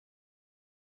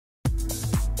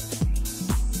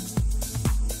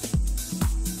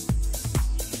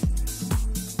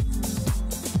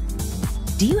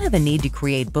Do you have a need to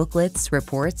create booklets,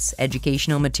 reports,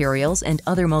 educational materials, and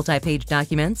other multi-page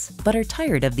documents, but are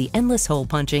tired of the endless hole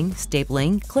punching,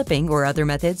 stapling, clipping, or other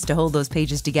methods to hold those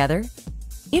pages together?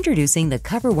 Introducing the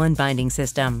Cover One binding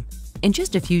system. In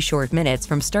just a few short minutes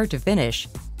from start to finish,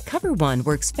 Cover One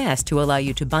works fast to allow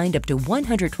you to bind up to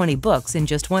 120 books in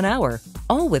just 1 hour,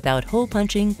 all without hole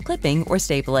punching, clipping, or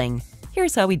stapling.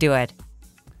 Here's how we do it.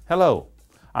 Hello,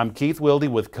 I'm Keith Wilde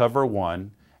with Cover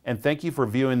One, and thank you for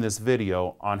viewing this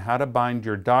video on how to bind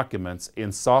your documents in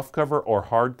softcover or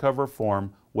hardcover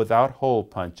form without hole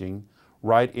punching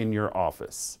right in your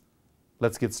office.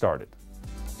 Let's get started.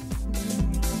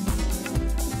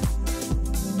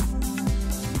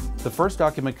 The first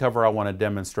document cover I want to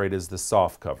demonstrate is the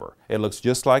soft cover. It looks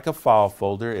just like a file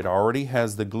folder. It already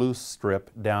has the glue strip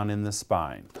down in the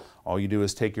spine. All you do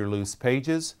is take your loose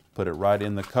pages, put it right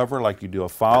in the cover like you do a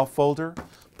file folder,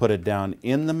 put it down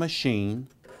in the machine,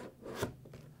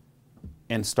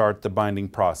 and start the binding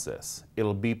process.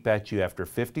 It'll beep at you after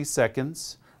 50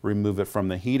 seconds. Remove it from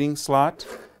the heating slot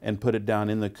and put it down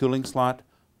in the cooling slot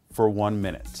for 1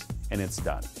 minute, and it's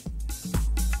done.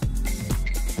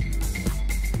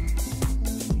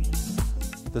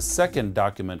 The second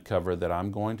document cover that I'm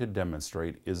going to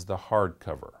demonstrate is the hard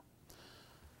cover.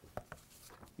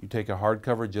 You take a hard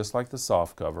cover just like the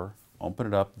soft cover, open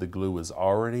it up, the glue is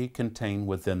already contained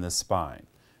within the spine.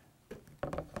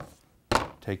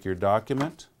 Take your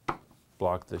document,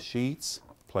 block the sheets,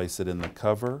 place it in the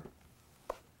cover,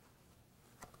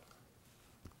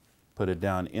 put it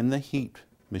down in the heat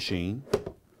machine,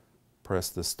 press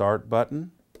the start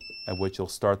button, at which you'll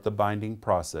start the binding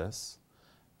process.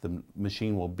 The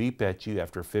machine will beep at you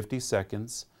after 50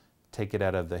 seconds. Take it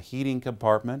out of the heating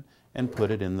compartment and put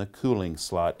it in the cooling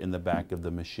slot in the back of the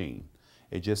machine.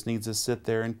 It just needs to sit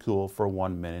there and cool for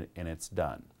 1 minute and it's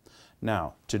done.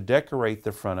 Now, to decorate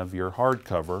the front of your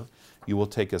hardcover, you will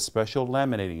take a special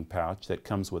laminating pouch that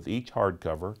comes with each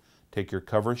hardcover. Take your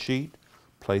cover sheet,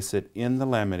 place it in the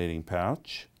laminating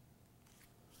pouch,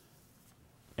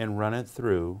 and run it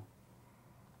through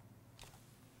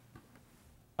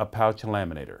a pouch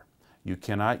laminator. You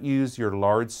cannot use your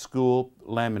large school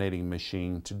laminating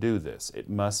machine to do this. It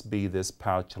must be this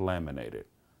pouch laminator.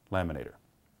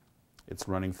 It's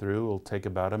running through. It'll take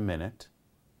about a minute.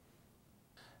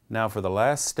 Now for the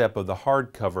last step of the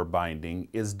hardcover binding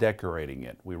is decorating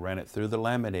it. We ran it through the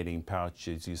laminating pouch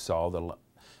as you saw.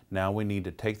 Now we need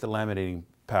to take the laminating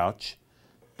pouch,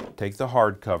 take the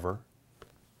hardcover,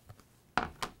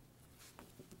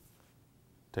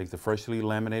 take the freshly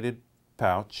laminated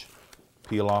pouch,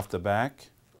 peel off the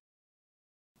back,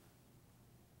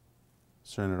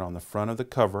 turn it on the front of the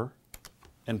cover,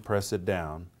 and press it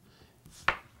down,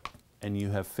 and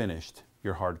you have finished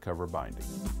your hardcover binding.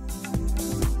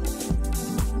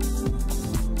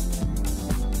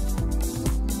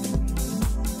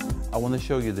 I want to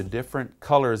show you the different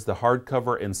colors the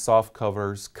hardcover and soft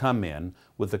covers come in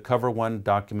with the Cover One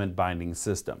document binding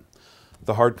system.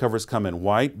 The hardcovers come in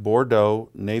white, Bordeaux,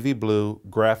 navy blue,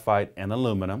 graphite, and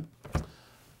aluminum.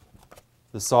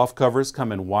 The soft covers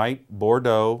come in white,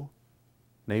 Bordeaux,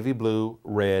 navy blue,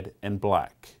 red, and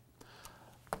black.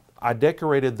 I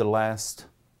decorated the last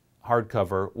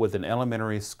hardcover with an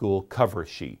elementary school cover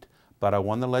sheet, but I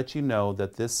want to let you know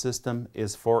that this system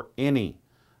is for any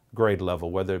grade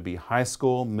level, whether it be high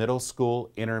school, middle school,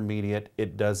 intermediate,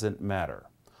 it doesn't matter.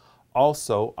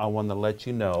 Also, I want to let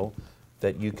you know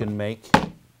that you can make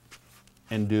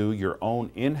and do your own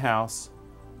in-house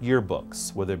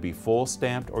yearbooks, whether it be full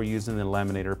stamped or using the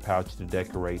laminator pouch to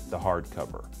decorate the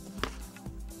hardcover.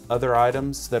 Other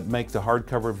items that make the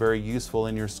hardcover very useful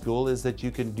in your school is that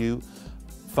you can do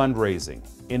fundraising,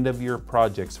 end-of-year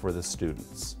projects for the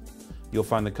students. You'll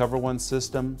find the Cover One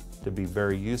system to be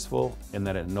very useful in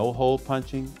that it's no hole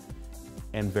punching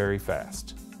and very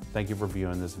fast. Thank you for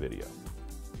viewing this video.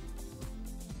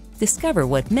 Discover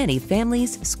what many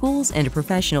families, schools, and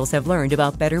professionals have learned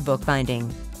about better bookbinding.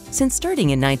 Since starting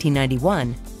in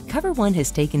 1991, Cover One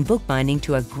has taken bookbinding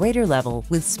to a greater level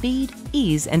with speed,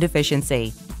 ease, and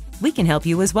efficiency. We can help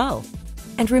you as well.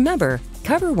 And remember,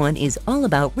 Cover One is all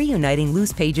about reuniting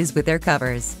loose pages with their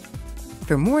covers.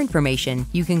 For more information,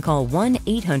 you can call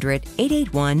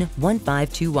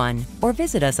 1-800-881-1521 or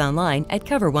visit us online at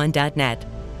coverone.net.